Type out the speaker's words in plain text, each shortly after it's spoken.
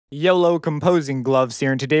YOLO composing gloves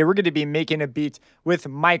here, and today we're going to be making a beat with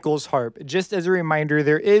Michael's harp. Just as a reminder,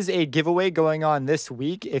 there is a giveaway going on this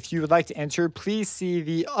week. If you would like to enter, please see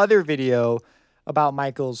the other video about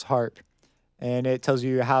Michael's harp, and it tells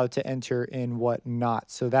you how to enter and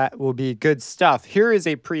whatnot. So that will be good stuff. Here is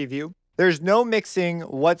a preview. There's no mixing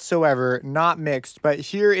whatsoever, not mixed, but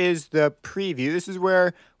here is the preview. This is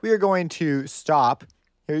where we are going to stop.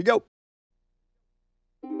 Here you go.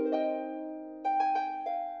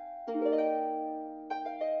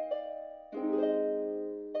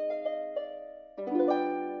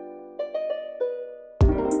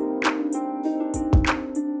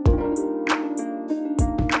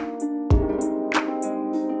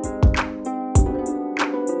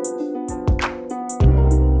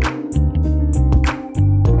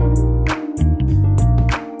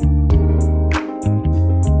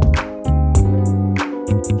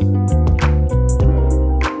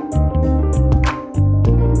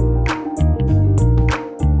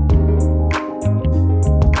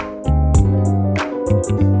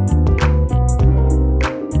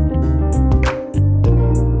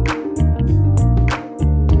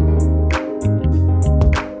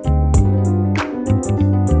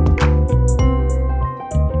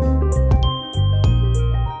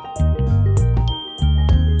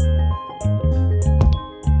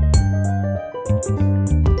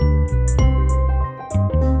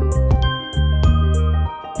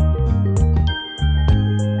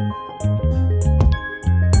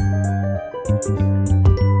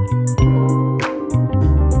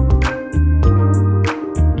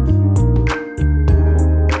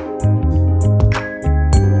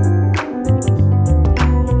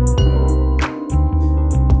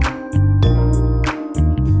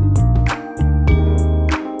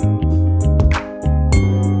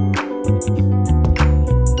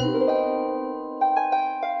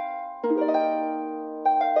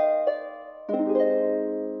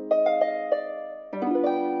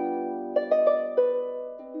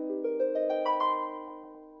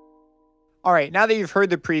 All right, now that you've heard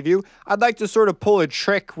the preview, I'd like to sort of pull a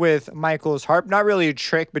trick with Michael's harp. Not really a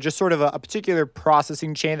trick, but just sort of a particular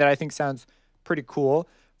processing chain that I think sounds pretty cool.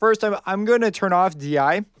 First, I'm going to turn off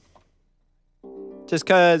DI, just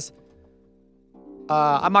because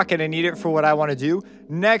I'm not going to need it for what I want to do.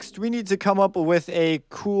 Next, we need to come up with a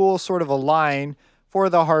cool sort of a line for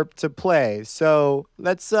the harp to play. So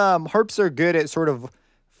let's, harps are good at sort of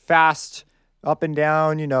fast up and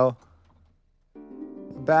down, you know,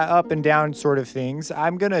 up and down sort of things.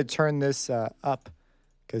 I'm going to turn this up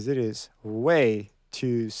because it is way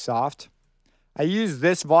too soft. I use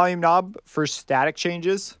this volume knob for static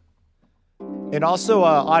changes and also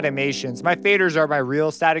automations. My faders are my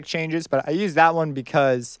real static changes, but I use that one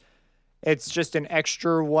because it's just an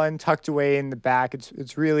extra one tucked away in the back.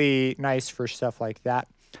 It's really nice for stuff like that.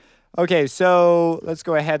 Okay, so let's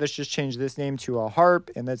go ahead. Let's just change this name to a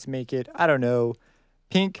harp and let's make it, I don't know,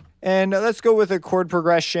 pink. And let's go with a chord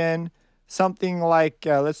progression, something like,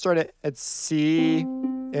 let's start at C,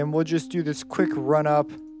 and we'll just do this quick run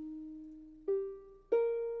up.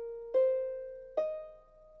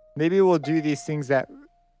 Maybe we'll do these things that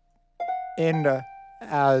end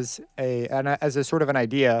as a sort of an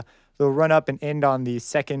idea. They'll run up and end on the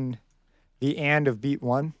and of beat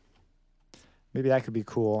one. Maybe that could be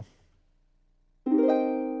cool.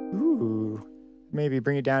 Ooh, maybe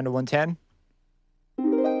bring it down to 110.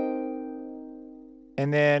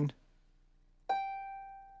 And then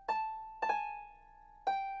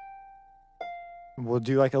we'll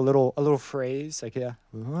do like a little phrase, like yeah.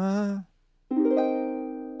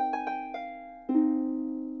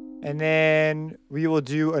 And then we will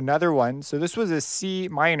do another one. So this was a C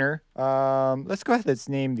minor. Let's go ahead. Let's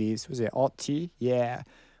name these. Was it Alt T? Yeah.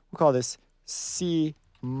 We'll call this C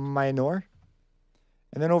minor.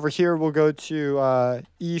 And then over here we'll go to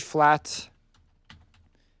E flat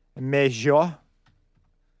major.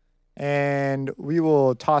 And we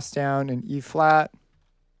will toss down an E flat.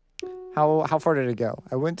 How far did it go?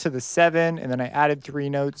 I went to the 7 and then I added 3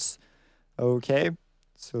 notes. Okay,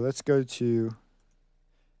 so let's go to,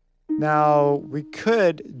 now we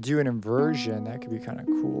could do an inversion. That could be kind of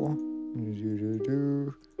cool.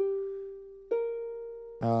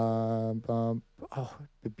 Oh,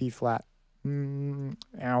 the B flat.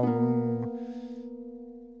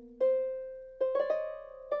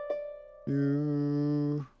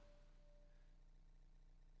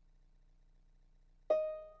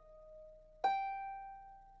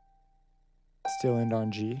 Still end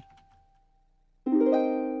on G.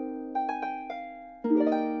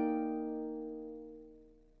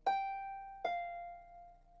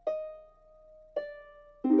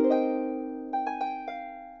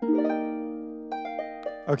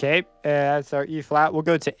 Okay, that's our E flat. We'll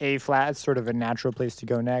go to A flat. It's sort of a natural place to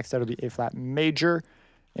go next. That'll be A flat major.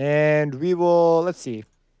 And we will, let's see.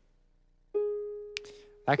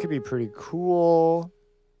 That could be pretty cool.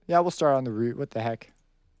 Yeah, we'll start on the root. What the heck?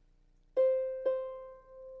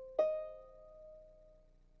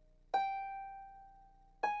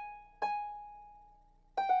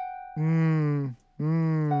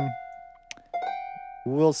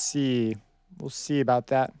 We'll see. We'll see about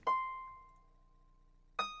that.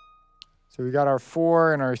 So we got our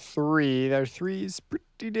 4 and our 3. Our 3 is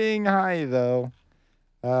pretty dang high, though.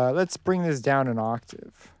 Let's bring this down an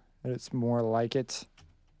octave. It's more like it.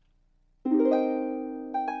 Yeah,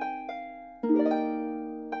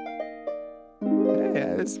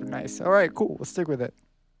 this is nice. All right, cool. We'll stick with it.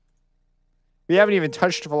 We haven't even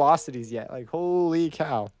touched velocities yet. Like, holy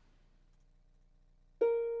cow.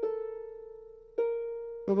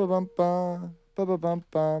 Ba-ba-bum-bum,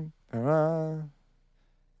 ba-ba-bum-bum, ba-ba.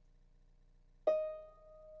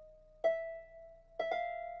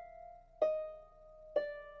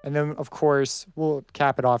 And then, of course, we'll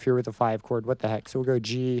cap it off here with a 5 chord. What the heck? So we'll go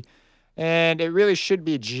G. And it really should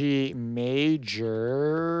be G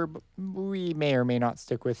major. But we may or may not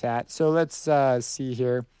stick with that. So let's see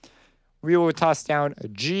here. We will toss down a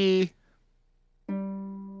G.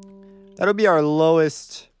 That'll be our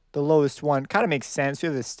lowest, the lowest one. Kind of makes sense. We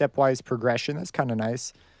have this stepwise progression. That's kind of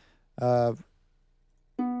nice.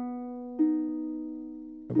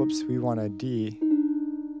 Whoops, we want a D.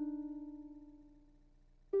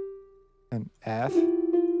 An F.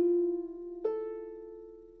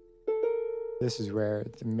 This is where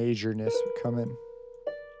the majorness would come in.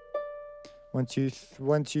 1, 2,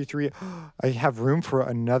 3. I have room for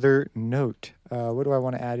another note. What do I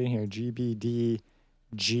want to add in here? G, B, D,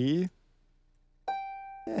 G.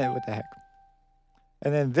 Yeah, what the heck?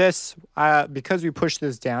 And then this, because we push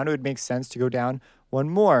this down, it would make sense to go down one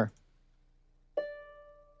more.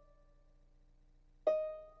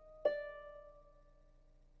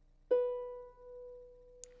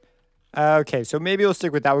 Okay, so maybe we'll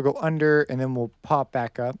stick with that. We'll go under, and then we'll pop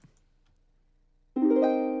back up.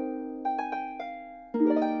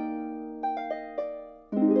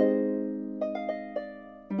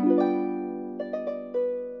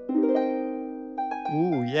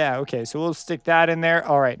 Ooh, yeah, okay, so we'll stick that in there.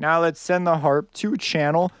 All right, now let's send the harp to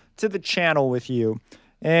the channel with you.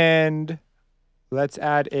 And let's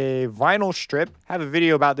add a vinyl strip. I have a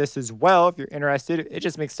video about this as well if you're interested. It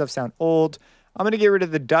just makes stuff sound old. I'm going to get rid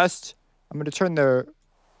of the dust. I'm going to turn the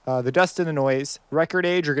dust and the noise. Record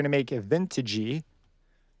age, we're going to make it vintagey.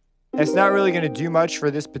 It's not really going to do much for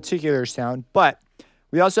this particular sound, but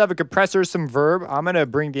we also have a compressor, some verb. I'm going to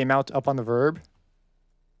bring the amount up on the verb.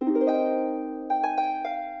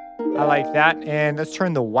 I like that. And let's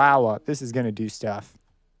turn the wow up. This is going to do stuff.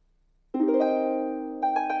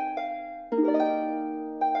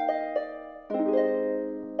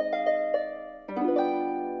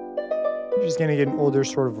 We're just going to get an older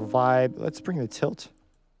sort of a vibe. Let's bring the tilt.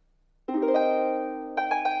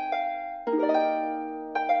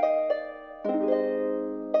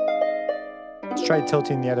 Let's try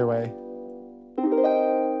tilting the other way.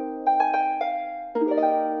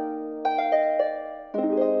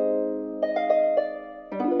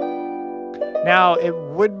 Now, it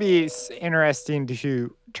would be interesting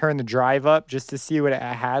to turn the drive up just to see what it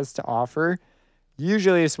has to offer.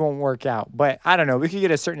 Usually this won't work out, but I don't know. We could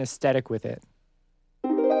get a certain aesthetic with it.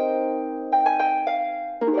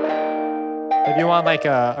 If you want like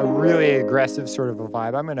a really aggressive sort of a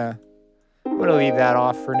vibe, I'm gonna leave that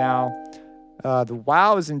off for now. The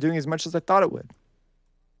wow isn't doing as much as I thought it would.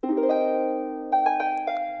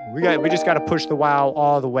 We just got to push the wow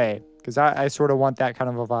all the way because I sort of want that kind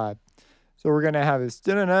of a vibe. So we're gonna have this.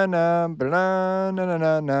 And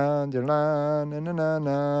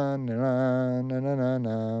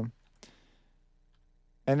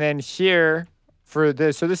then here for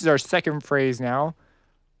this, so this is our second phrase now.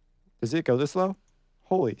 Does it go this low?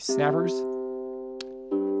 Holy snappers.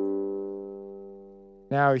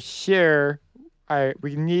 Now here,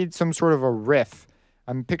 we need some sort of a riff.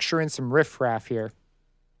 I'm picturing some riff-raff here.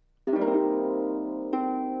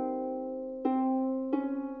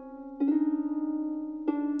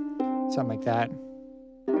 Something like that.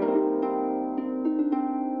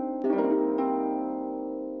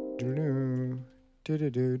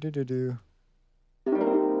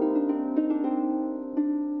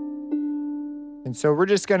 And so we're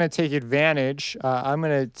just going to take advantage. I'm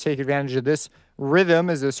going to take advantage of this rhythm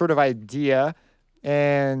as a sort of idea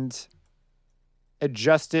and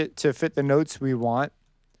adjust it to fit the notes we want.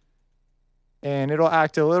 And it'll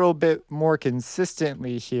act a little bit more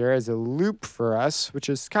consistently here as a loop for us, which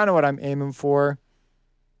is kind of what I'm aiming for.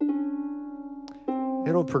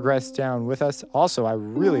 it'll progress down with us. Also, I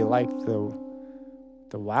really like the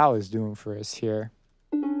wow is doing for us here.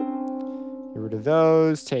 Get rid of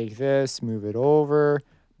those, take this, move it over.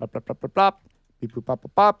 Bop, bop, bop, bop, bop. Beep, boop, bop,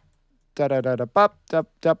 bop, bop. Da, da, da, da, bop,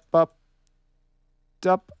 dup, dup, bop.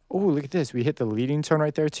 Dup. Oh, look at this. We hit the leading tone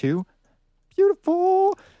right there, too.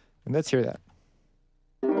 Beautiful. And let's hear that.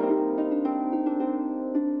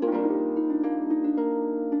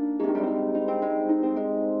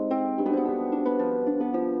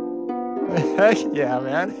 Heck yeah,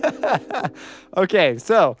 man. Okay,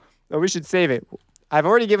 so we should save it. I've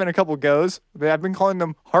already given a couple goes, but I've been calling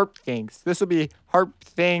them harp things. This will be harp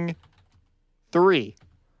thing 3.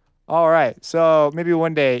 All right, so maybe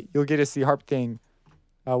one day you'll get to see harp thing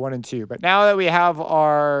 1 and 2. But now that we have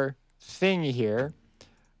our thing here,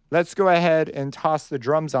 let's go ahead and toss the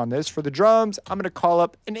drums on this. For the drums, I'm going to call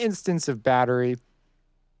up an instance of battery.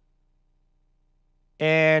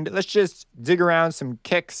 And let's just dig around some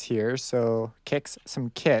kicks here. So kicks, some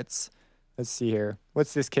kits. Let's see here.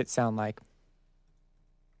 What's this kit sound like?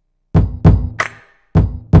 Kind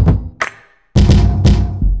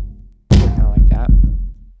of like that.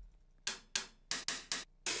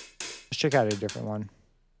 Let's check out a different one.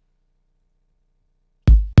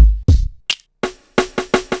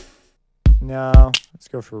 No. Let's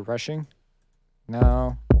go for rushing.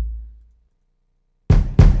 No.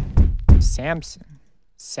 Samson.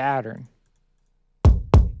 Saturn.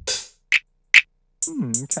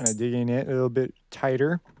 Kind of digging it a little bit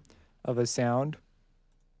tighter of a sound.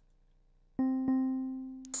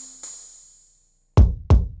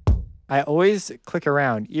 I always click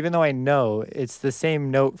around, even though I know it's the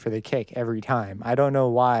same note for the kick every time. I don't know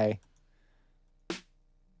why.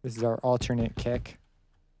 This is our alternate kick.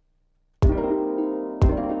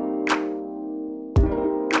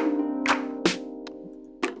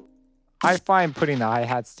 I find putting the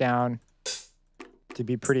hi-hats down to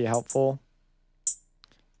be pretty helpful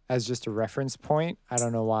as just a reference point. I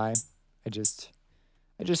don't know why. I just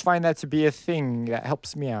find that to be a thing that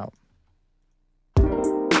helps me out. Do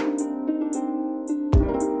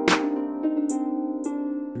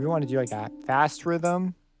we want to do like a fast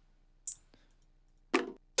rhythm?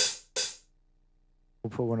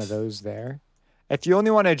 We'll put one of those there. If you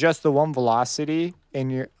only want to adjust the one velocity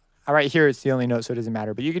in your... Right here, it's the only note, so it doesn't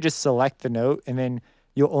matter. But you could just select the note, and then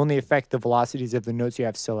you'll only affect the velocities of the notes you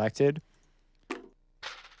have selected.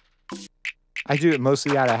 I do it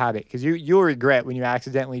mostly out of habit, because you'll regret when you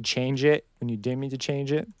accidentally change it, when you didn't mean to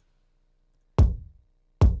change it.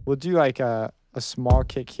 We'll do like a small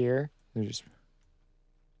kick here. Just...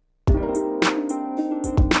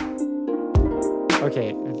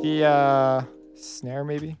 Okay, the snare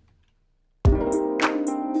maybe?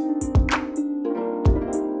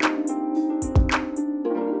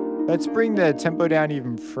 Let's bring the tempo down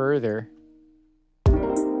even further.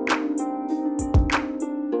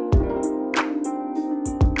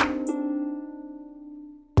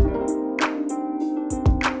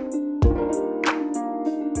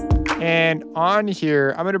 And on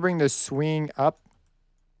here, I'm going to bring the swing up.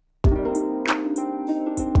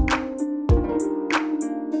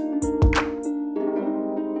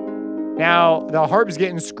 Now, the harp's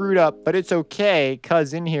getting screwed up, but it's okay,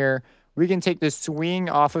 because in here, we can take the swing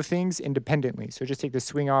off of things independently. So just take the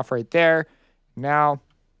swing off right there. Now,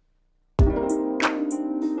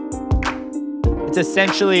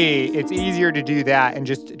 it's easier to do that and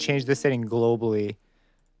just change the setting globally,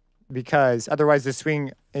 because otherwise the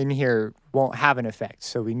swing in here won't have an effect.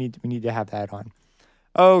 So we need to have that on.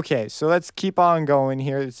 Okay, so let's keep on going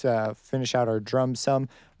here. Let's finish out our drum some.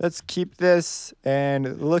 Let's keep this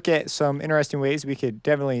and look at some interesting ways we could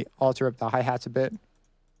definitely alter up the hi-hats a bit.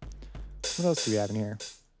 What else do we have in here?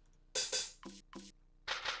 That's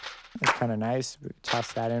kind of nice. We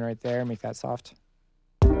toss that in right there, make that soft.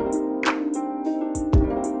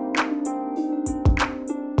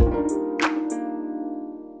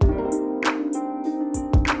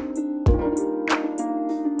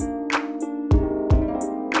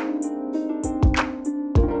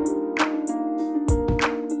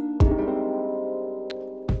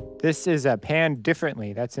 This is panned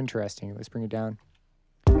differently. That's interesting. Let's bring it down.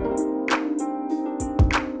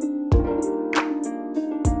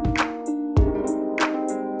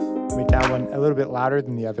 Make that one a little bit louder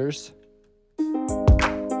than the others.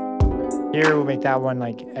 Here, we'll make that one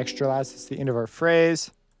like extra loud. It's the end of our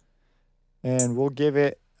phrase. And we'll give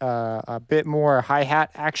it a bit more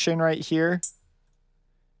hi-hat action right here.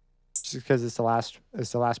 Just because it's the last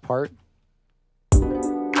part.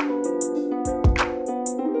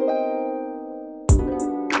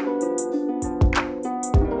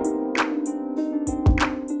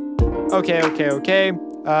 Okay.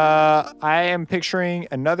 I am picturing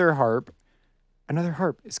another harp. Another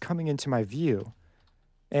harp is coming into my view.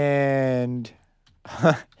 And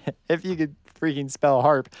if you could freaking spell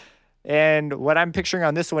harp. And what I'm picturing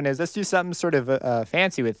on this one is, let's do something sort of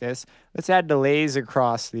fancy with this. Let's add delays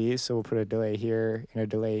across these. So we'll put a delay here and a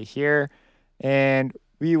delay here. And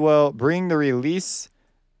we will bring the release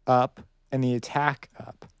up and the attack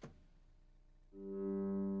up.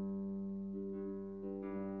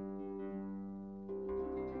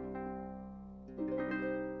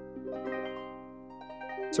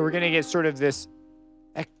 So we're going to get sort of this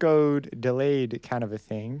echoed, delayed kind of a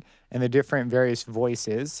thing, and the different various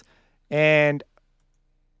voices. And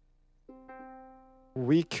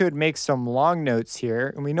we could make some long notes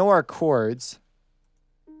here, and we know our chords.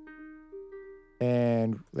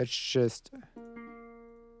 And let's just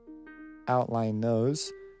outline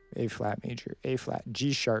those. A flat major, A flat,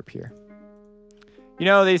 G sharp here. You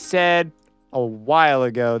know, they said a while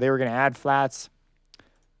ago they were going to add flats,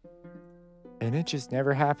 and it just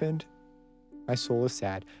never happened. My soul is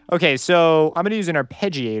sad. Okay, so I'm going to use an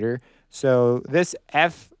arpeggiator. So this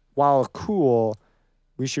F, while cool,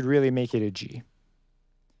 we should really make it a G.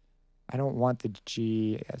 I don't want the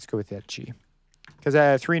G. Let's go with that G. Because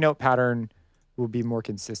a 3-note pattern will be more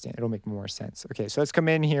consistent. It'll make more sense. Okay, so let's come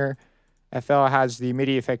in here. FL has the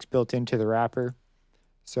MIDI effects built into the wrapper.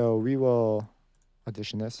 So we will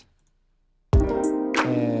audition this.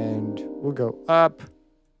 And we'll go up.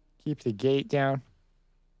 Keep the gate down.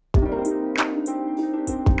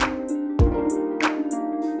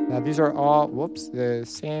 Now these are all, whoops, the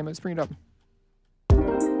same. Let's bring it up.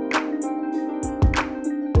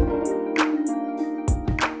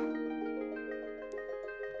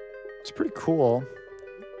 It's pretty cool.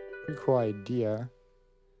 Pretty cool idea.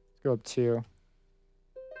 Let's go up 2.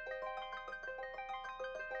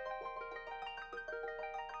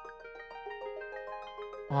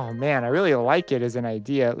 Oh man, I really like it as an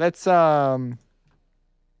idea. Let's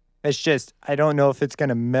it's just, I don't know if it's going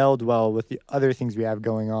to meld well with the other things we have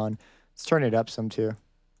going on. Let's turn it up some too.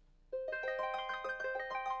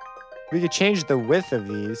 We could change the width of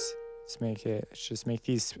these. Let's just make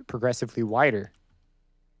these progressively wider.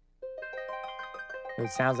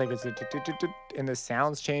 It sounds like it's and the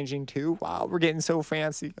sound's changing too. Wow, we're getting so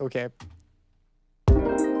fancy. Okay.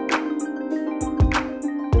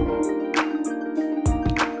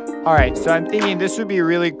 All right, so I'm thinking this would be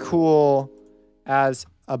really cool as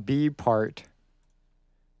a B part.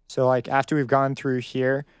 So like after we've gone through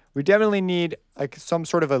here, we definitely need like some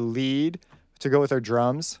sort of a lead to go with our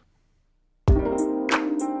drums.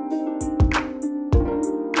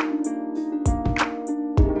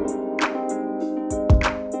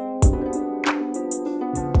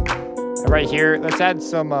 And right here, let's add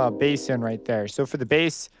some bass in right there. So for the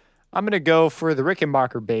bass, I'm going to go for the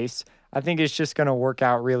Rickenbacker bass. I think it's just going to work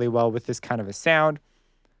out really well with this kind of a sound.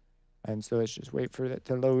 And so let's just wait for that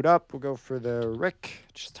to load up. We'll go for the Rick.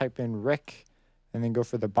 Just type in Rick and then go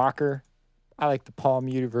for the Bacher. I like the Paul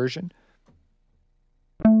muted version.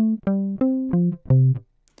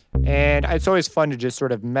 And it's always fun to just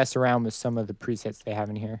sort of mess around with some of the presets they have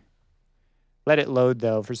in here. Let it load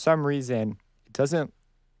though. For some reason, it doesn't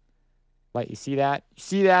let you see that. You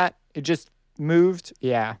see that? It just moved.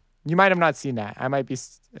 Yeah. You might have not seen that. I might be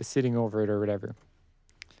sitting over it or whatever.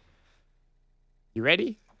 You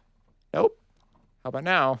ready? Nope. How about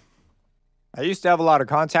now? I used to have a lot of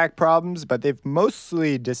contact problems, but they've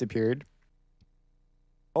mostly disappeared.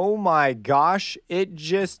 Oh my gosh, it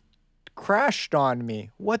just crashed on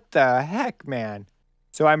me. What the heck, man?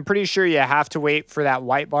 So I'm pretty sure you have to wait for that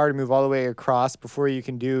white bar to move all the way across before you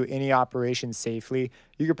can do any operation safely.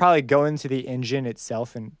 You could probably go into the engine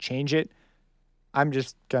itself and change it. I'm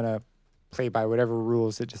just going to play by whatever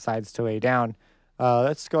rules it decides to lay down.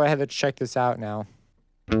 Let's go ahead and check this out now.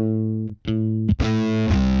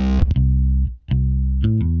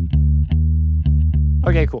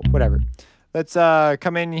 Okay, cool. Whatever. Let's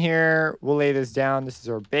come in here. We'll lay this down. This is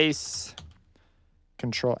our bass.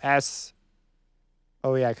 Control S.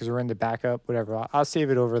 Oh, yeah, because we're in the backup. Whatever. I'll save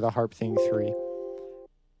it over the harp thing 3.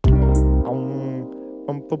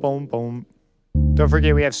 Boom, boom, boom, boom. Don't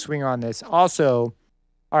forget we have swing on this. Also,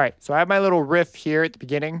 all right, so I have my little riff here at the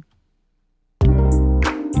beginning.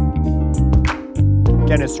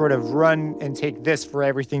 Gonna sort of run and take this for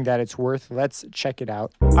everything that it's worth. Let's check it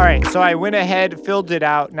out. All right, so I went ahead, filled it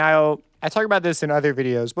out. Now, I talk about this in other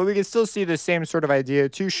videos, but we can still see the same sort of idea.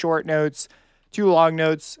 2 short notes, 2 long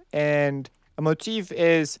notes, and a motif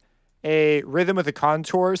is a rhythm with a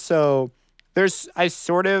contour. So I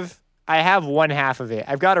have one half of it.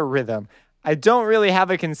 I've got a rhythm. I don't really have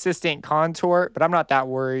a consistent contour, but I'm not that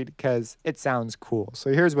worried because it sounds cool.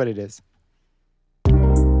 So here's what it is.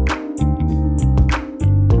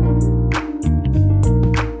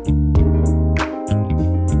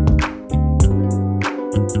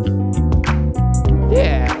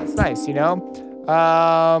 you know?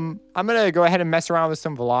 I'm going to go ahead and mess around with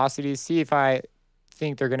some velocities, see if I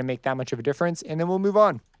think they're going to make that much of a difference, and then we'll move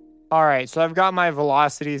on. All right, so I've got my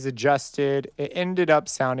velocities adjusted. It ended up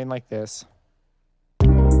sounding like this.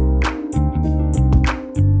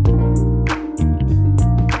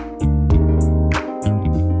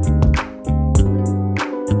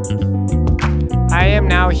 I am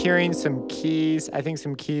now hearing some keys. I think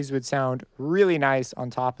some keys would sound really nice on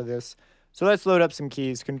top of this. So let's load up some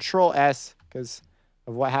keys. Control S, because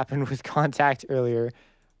of what happened with Contact earlier.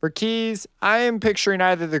 For keys, I am picturing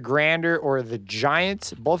either the Grander or the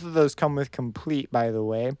Giant. Both of those come with Complete, by the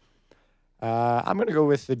way. I'm going to go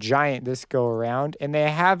with the Giant this go around. And they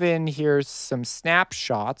have in here some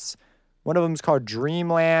snapshots. One of them is called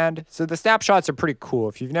Dreamland. So the snapshots are pretty cool.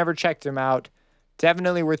 If you've never checked them out,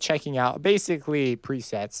 definitely worth checking out. Basically,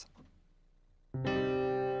 presets.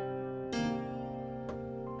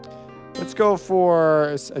 Let's go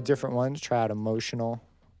for a different one. Try out Emotional.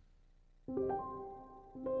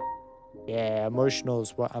 Yeah, Emotional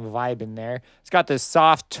is what I'm vibing there. It's got this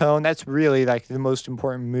soft tone. That's really like the most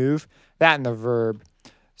important move. That and the verb.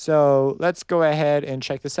 So let's go ahead and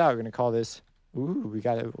check this out. We're going to call this, ooh, we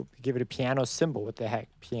got to give it a piano symbol. What the heck?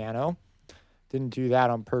 Piano. Didn't do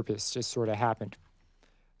that on purpose. Just sort of happened.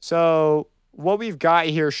 So what we've got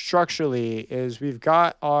here structurally is we've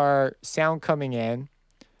got our sound coming in.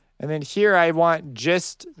 And then here I want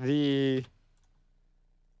just the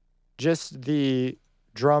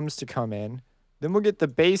drums to come in. Then we'll get the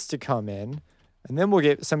bass to come in. And then we'll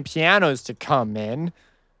get some pianos to come in.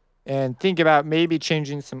 And think about maybe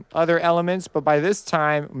changing some other elements. But by this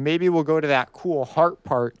time, maybe we'll go to that cool harp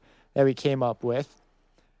part that we came up with.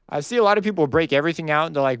 I see a lot of people break everything out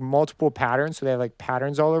into like multiple patterns. So they have like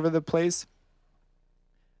patterns all over the place.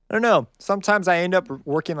 I don't know. Sometimes I end up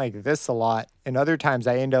working like this a lot. And other times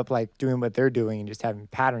I end up like doing what they're doing and just having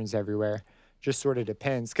patterns everywhere. Just sort of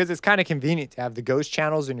depends. Because it's kind of convenient to have the ghost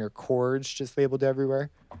channels and your chords just labeled everywhere.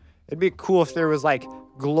 It'd be cool if there was like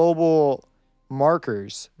global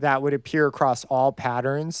markers that would appear across all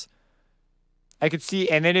patterns. I could see,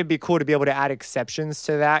 and then it'd be cool to be able to add exceptions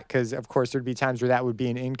to that. Because, of course, there'd be times where that would be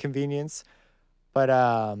an inconvenience. But,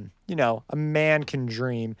 you know, a man can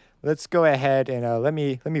dream. Let's go ahead and let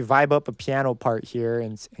me vibe up a piano part here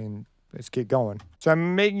and let's get going. So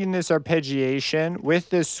I'm making this arpeggiation with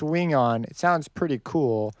this swing on. It sounds pretty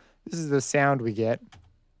cool. This is the sound we get.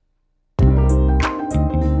 And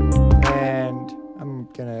I'm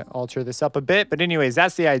going to alter this up a bit. But anyways,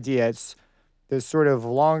 that's the idea. It's this sort of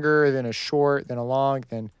longer, then a short, then a long,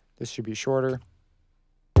 then this should be shorter.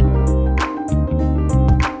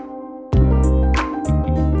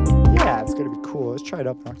 It's going to be cool. Let's try it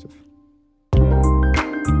up an octave.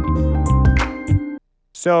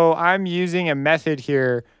 So I'm using a method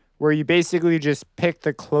here where you basically just pick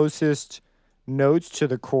the closest notes to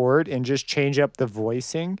the chord and just change up the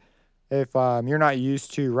voicing. If you're not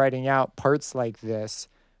used to writing out parts like this,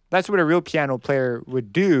 that's what a real piano player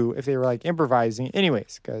would do if they were like improvising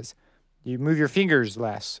anyways, because you move your fingers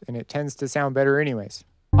less and it tends to sound better anyways.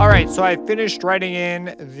 All right, so I finished writing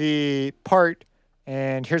in the part.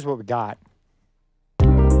 And here's what we got.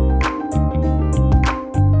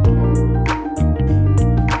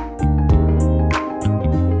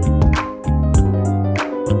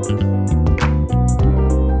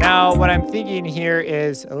 Now, what I'm thinking here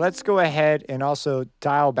is let's go ahead and also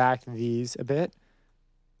dial back these a bit.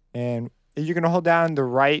 And you're going to hold down the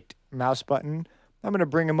right mouse button. I'm going to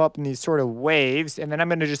bring them up in these sort of waves. And then I'm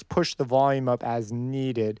going to just push the volume up as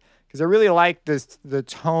needed. Because I really like the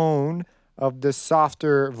tone of the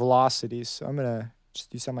softer velocities. So I'm going to just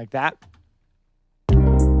do something like that.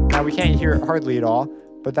 Now we can't hear it hardly at all,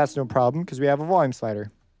 but that's no problem because we have a volume slider.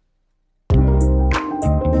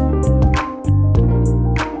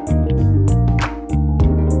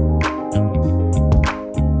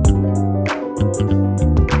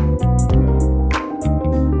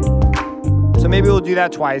 So maybe we'll do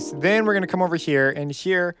that twice. Then we're going to come over here, and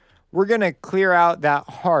here we're going to clear out that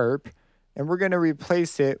harp. And we're going to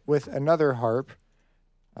replace it with another harp.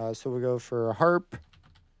 So we'll go for a harp.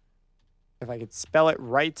 If I could spell it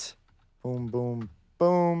right. Boom, boom,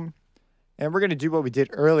 boom. And we're going to do what we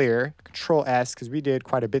did earlier. Control S, because we did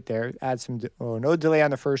quite a bit there. Add some, no delay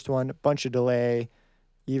on the first one. A bunch of delay.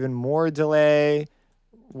 Even more delay.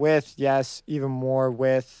 Width, yes. Even more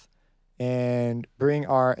width. And bring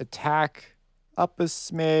our attack up a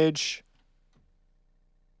smidge.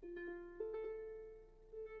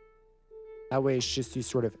 That way it's just these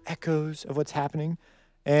sort of echoes of what's happening.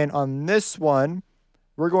 And on this one,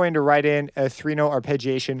 we're going to write in a 3-note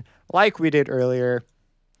arpeggiation like we did earlier.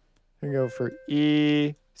 We're going to go for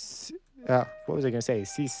E, what was I gonna say?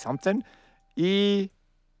 C something? C,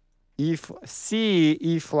 E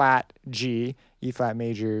flat, G, E flat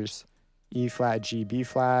majors, E flat, G, B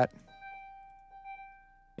flat,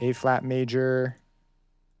 A flat major,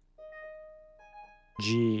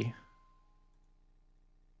 G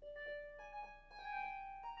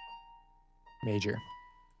major.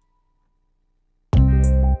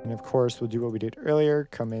 And of course, we'll do what we did earlier,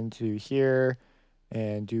 come into here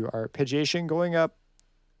and do our arpeggiation going up.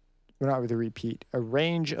 We're not with a repeat, a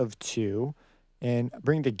range of 2, and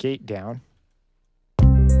bring the gate down.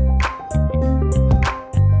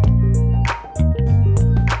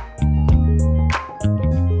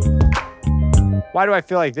 Why do I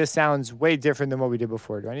feel like this sounds way different than what we did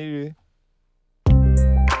before? Do I need to do...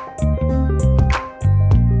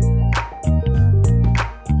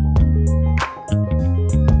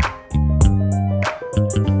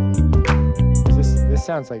 This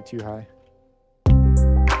sounds like too high.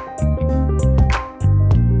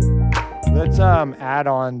 Let's add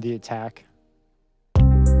on the attack.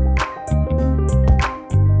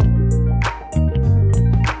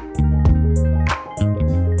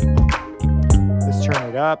 Let's turn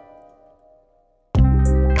it up.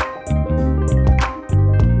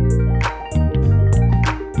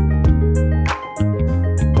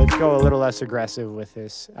 Let's go a little less aggressive with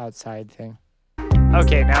this outside thing.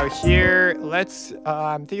 Okay, now here, let's,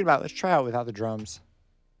 I'm thinking about, let's try out without the drums.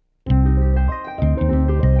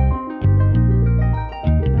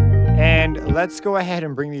 And let's go ahead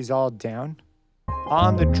and bring these all down.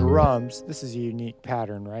 On the drums, this is a unique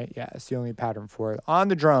pattern, right? Yeah, it's the only pattern for it. On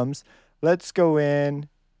the drums, let's go in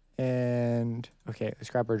and, okay, let's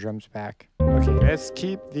grab our drums back. Okay, let's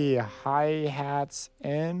keep the hi-hats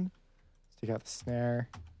in. Let's take out the snare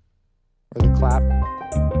or the clap.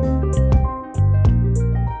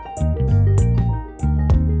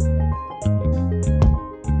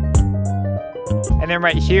 And then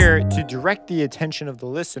right here, to direct the attention of the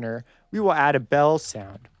listener, we will add a bell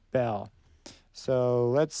sound, bell. So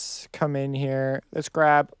let's come in here. Let's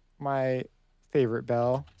grab my favorite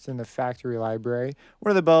bell. It's in the factory library.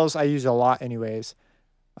 One of the bells I use a lot anyways.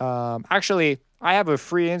 Actually, I have a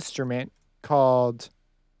free instrument called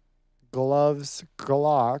Glock,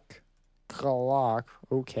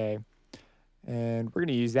 okay. And we're going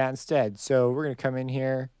to use that instead. So we're going to come in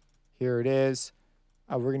here. Here it is.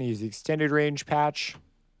 We're going to use the extended range patch.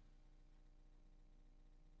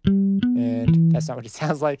 And that's not what it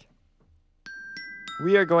sounds like.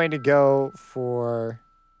 We are going to go for,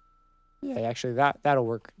 yeah, actually that'll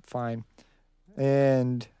work fine.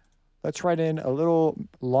 And let's write in a little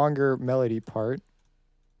longer melody part.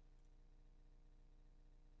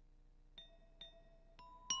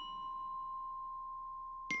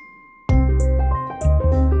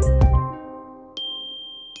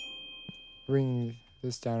 Bring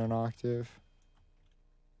this down an octave.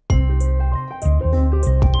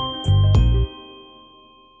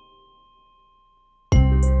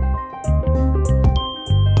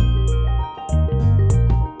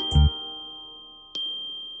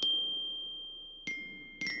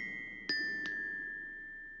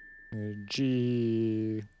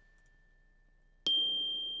 G.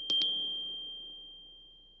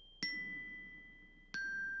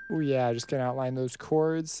 Oh yeah, just gonna outline those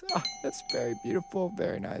chords. Oh, that's very beautiful,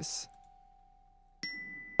 very nice.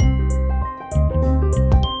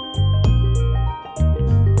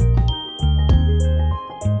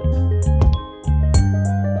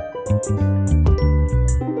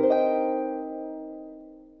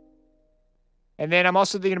 And then I'm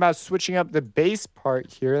also thinking about switching up the bass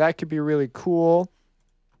part here. That could be really cool.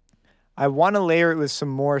 I want to layer it with some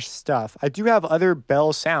more stuff. I do have other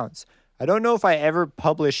bell sounds. I don't know if I ever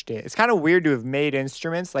published it. It's kind of weird to have made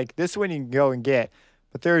instruments. Like this one you can go and get.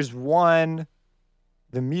 But there's one,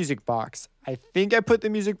 the music box. I think I put the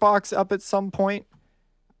music box up at some point.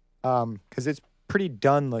 Because it's pretty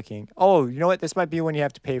done looking. Oh, you know what? This might be one you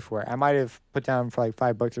have to pay for. I might have put down for like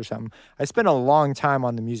 $5 or something. I spent a long time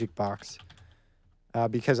on the music box.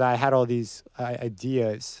 Because I had all these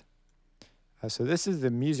ideas. So this is the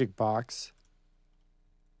music box.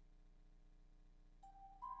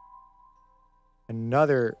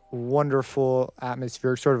 Another wonderful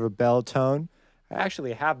atmospheric, sort of a bell tone. I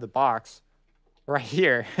actually have the box right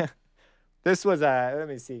here. This was let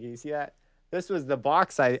me see, can you see that? This was the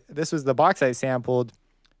box I sampled.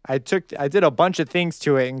 I did a bunch of things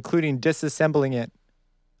to it, including disassembling it.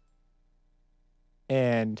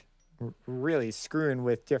 And really screwing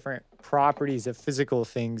with different properties of physical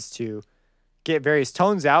things to get various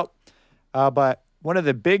tones out. But one of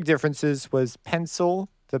the big differences was pencil.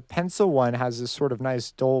 The pencil one has this sort of nice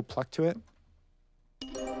dull pluck to it.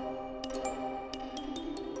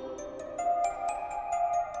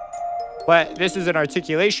 But this is an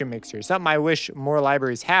articulation mixer. Something I wish more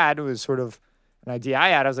libraries had was sort of an idea I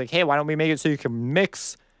had. I was like, hey, why don't we make it so you can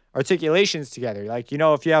mix articulations together? Like, you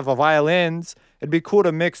know, if you have a violins, it'd be cool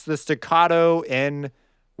to mix the staccato in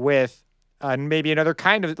with maybe another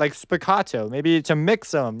kind of like spiccato, maybe to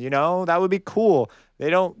mix them, you know, that would be cool.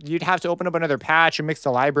 You'd have to open up another patch and mix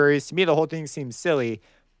the libraries. To me, the whole thing seems silly.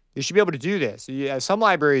 You should be able to do this. Some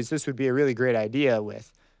libraries, this would be a really great idea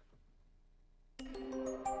with.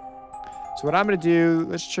 So what I'm going to do,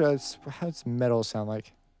 let's try, how does metal sound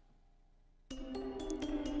like?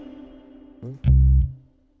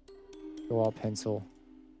 Go all pencil.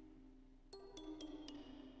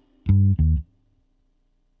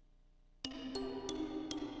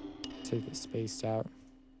 Take it spaced out.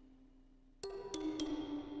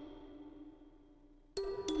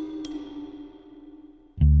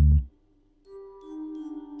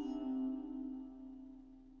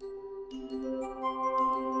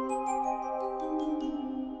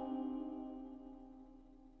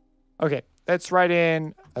 Okay, let's write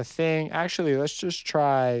in a thing. Actually, let's just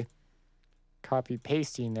try copy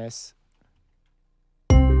pasting this.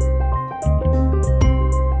 And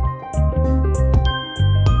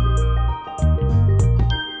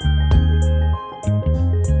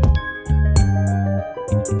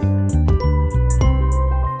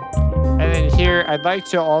then here, I'd like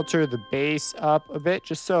to alter the bass up a bit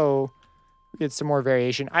just so we get some more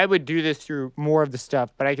variation. I would do this through more of the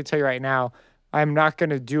stuff, but I can tell you right now, I'm not going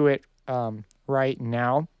to do it right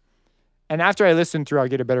now. And after I listen through, I'll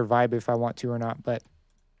get a better vibe if I want to or not. But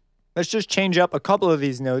let's just change up a couple of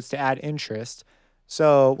these notes to add interest.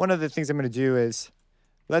 So one of the things I'm going to do is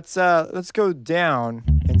let's go down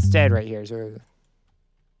instead right here. So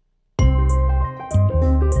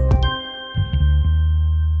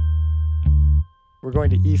we're going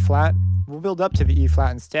to E flat. We'll build up to the E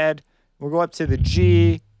flat instead. We'll go up to the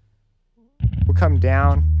G. We'll come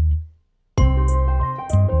down.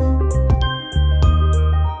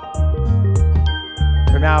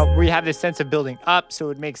 So now we have this sense of building up, so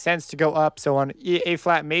it makes sense to go up. So on A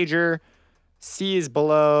flat major, C is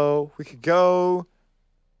below. We could go,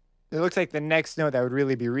 it looks like the next note that would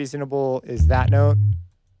really be reasonable is that note.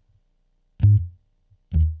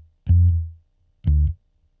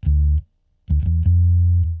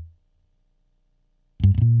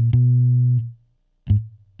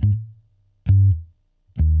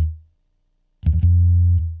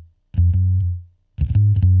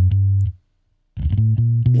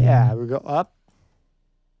 Yeah, we go up.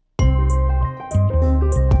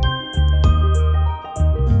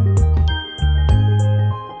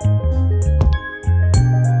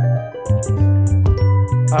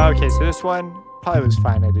 Okay, so this one probably was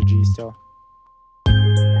fine at a G still.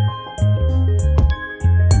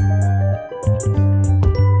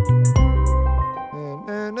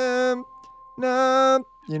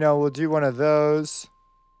 You know, we'll do one of those.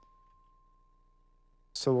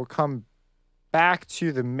 So we'll come back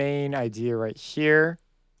to the main idea right here.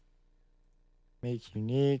 Make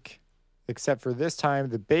unique. Except for this time,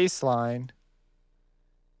 the bass line,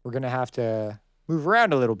 we're going to have to move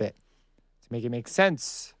around a little bit to make it make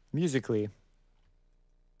sense musically.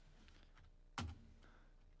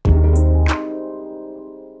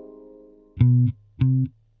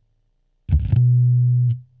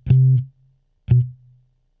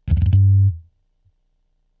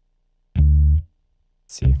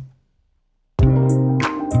 Let's see.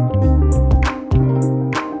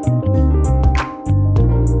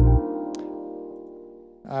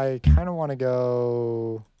 I kind of want to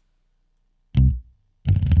go.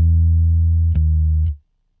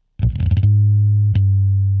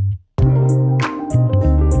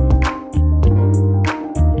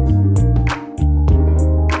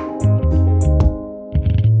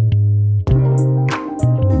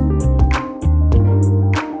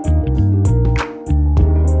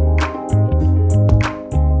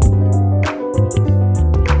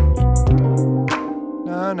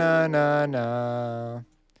 No.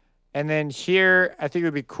 And then here, I think it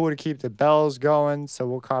would be cool to keep the bells going, so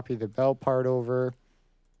we'll copy the bell part over.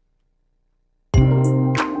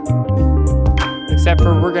 Except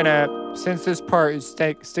for we're gonna, since this part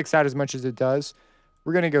sticks out as much as it does,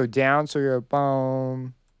 we're gonna go down, so you're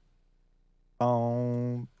boom,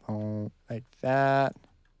 boom, boom, like that.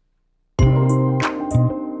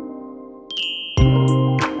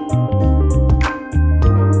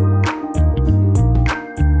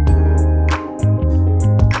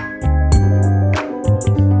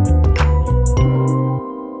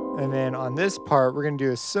 On this part, we're going to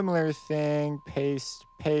do a similar thing, paste,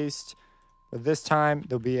 but this time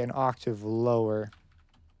there'll be an octave lower.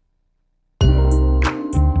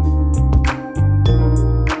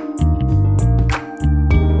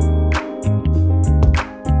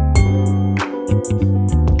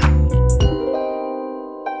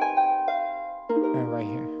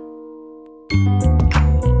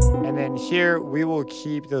 here, we will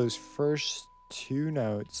keep those first 2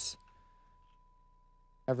 notes.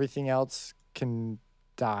 Everything else can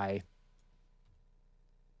die.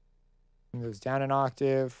 Bring those down an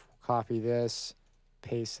octave. Copy this.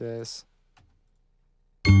 Paste this.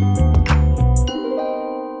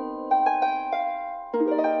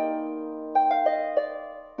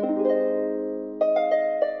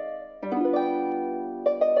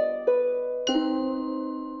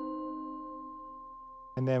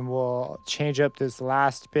 And then we'll change up this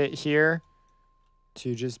last bit here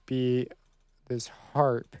to just be this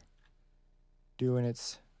harp doing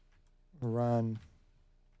its run.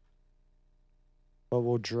 But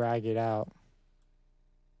we'll drag it out.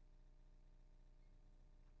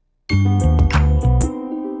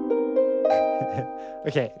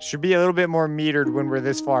 Okay, should be a little bit more metered when we're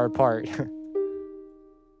this far apart.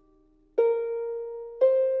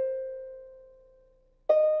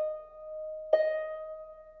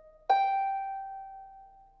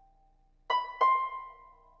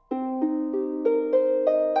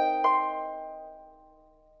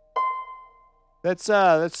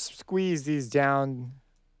 Let's squeeze these down.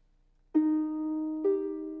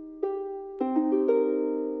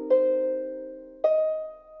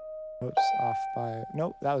 Oops, off by...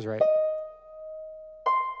 Nope, that was right.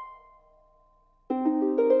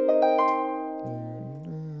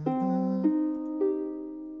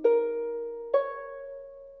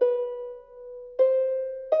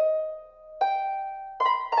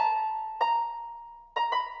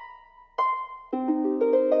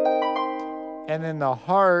 And then the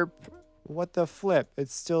harp, what the flip?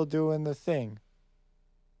 It's still doing the thing.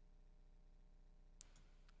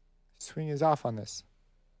 Swing is off on this.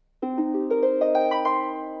 Oh,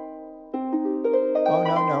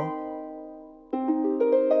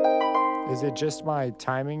 no. Is it just my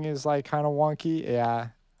timing is like kind of wonky? Yeah.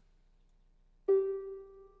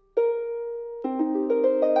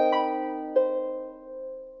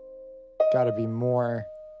 Gotta be more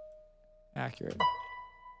accurate.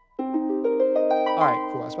 All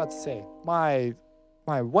right, cool. I was about to say, my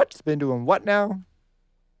what's been doing what now?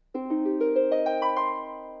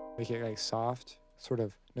 Make it like soft, sort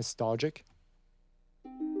of nostalgic.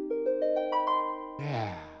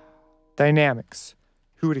 Yeah. Dynamics.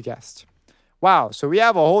 Who would have guessed? Wow, so we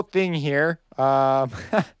have a whole thing here. Okay,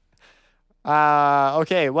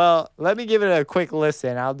 well, let me give it a quick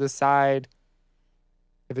listen. I'll decide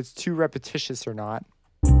if it's too repetitious or not.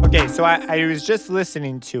 Okay, so I was just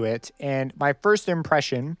listening to it, and my first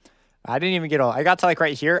impression, I didn't even get all... I got to like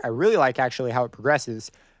right here. I really like actually how it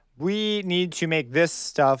progresses. We need to make this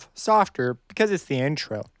stuff softer because it's the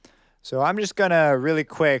intro. So I'm just going to really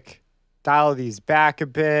quick dial these back a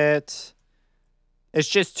bit. It's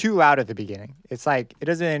just too loud at the beginning. It's like, it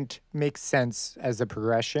doesn't make sense as a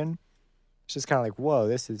progression. It's just kind of like, whoa,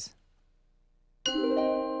 this is...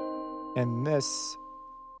 And this...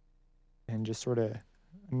 And just sort of...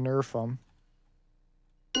 nerf them.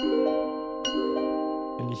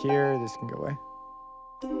 And here, this can go away.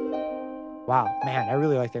 Wow, man, I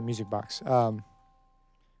really like that music box.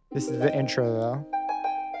 This is the intro, though.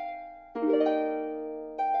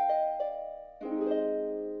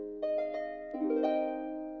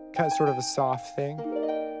 Kind of sort of a soft thing.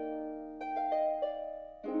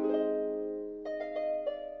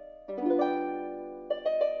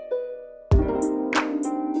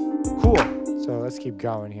 Cool. So let's keep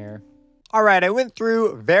going here. All right, I went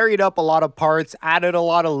through, varied up a lot of parts, added a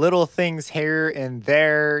lot of little things here and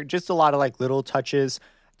there, just a lot of like little touches.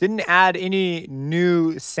 Didn't add any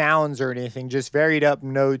new sounds or anything, just varied up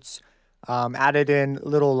notes, added in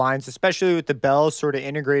little lines, especially with the bells, sort of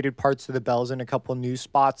integrated parts of the bells in a couple new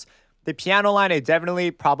spots. The piano line, I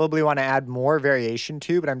definitely probably want to add more variation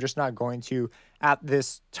to, but I'm just not going to at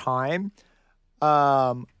this time.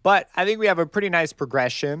 But I think we have a pretty nice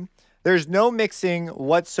progression. There's no mixing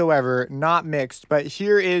whatsoever, not mixed, but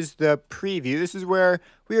here is the preview. This is where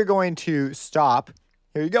we are going to stop.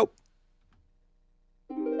 Here you go.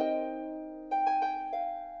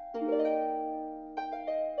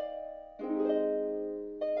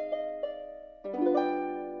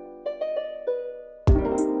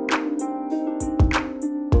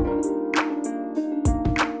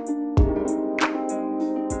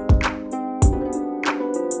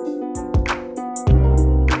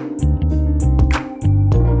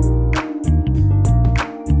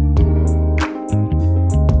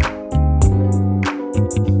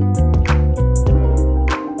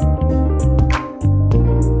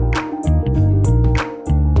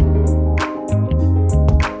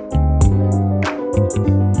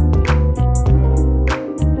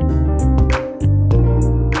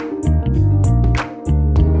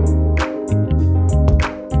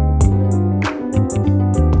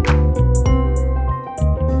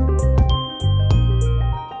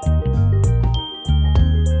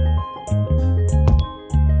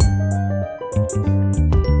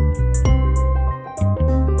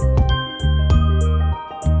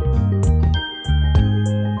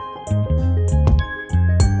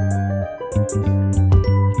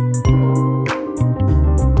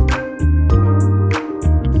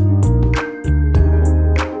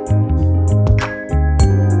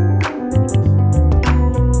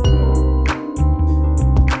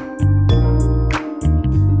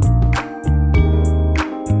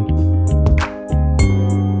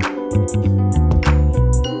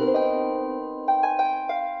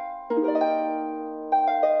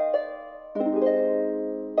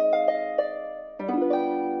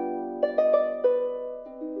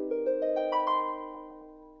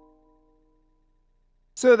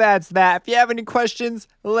 So that's that. If you have any questions,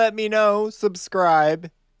 let me know.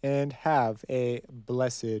 Subscribe and have a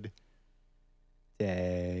blessed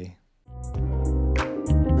day.